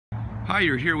Hi,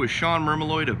 you're here with Sean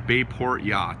Mermeloid of Bayport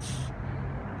Yachts.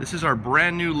 This is our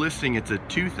brand new listing. It's a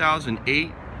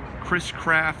 2008 Chris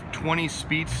Craft 20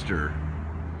 Speedster.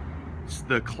 It's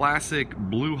the classic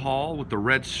blue hull with the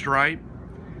red stripe,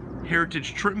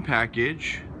 heritage trim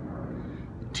package.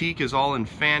 The teak is all in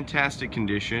fantastic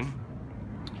condition.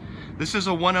 This is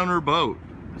a one-owner boat.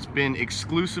 It's been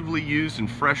exclusively used in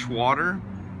fresh water.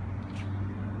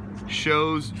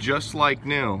 Shows just like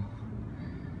new.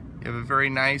 You have a very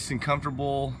nice and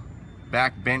comfortable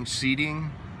back bench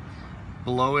seating.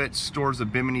 Below it stores a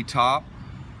bimini top.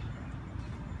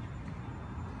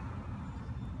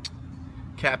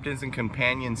 Captain's and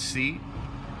companion seat.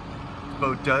 The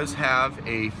boat does have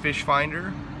a fish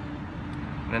finder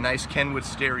and a nice Kenwood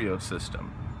stereo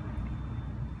system.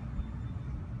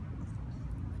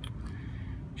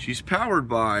 She's powered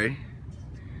by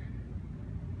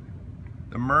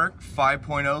the Merc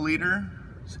 5.0 liter.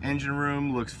 This engine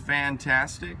room looks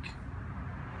fantastic.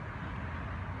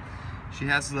 She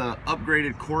has the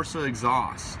upgraded Corsa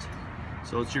exhaust.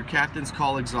 So it's your captain's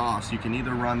call exhaust. You can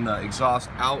either run the exhaust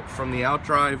out from the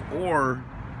outdrive or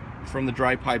from the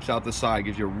dry pipes out the side.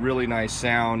 Gives you a really nice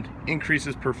sound,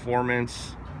 increases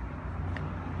performance.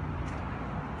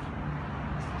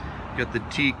 Got the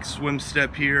teak swim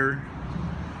step here.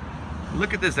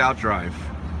 Look at this outdrive.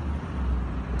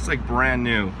 Looks like brand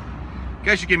new. You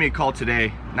guys should give me a call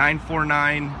today.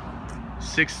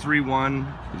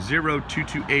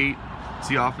 949-631-0228. It's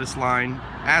the office line.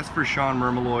 Ask for Sean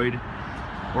Mermeloid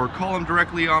or call him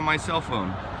directly on my cell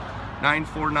phone.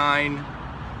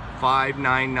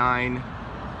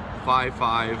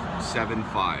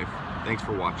 949-599-5575. Thanks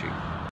for watching.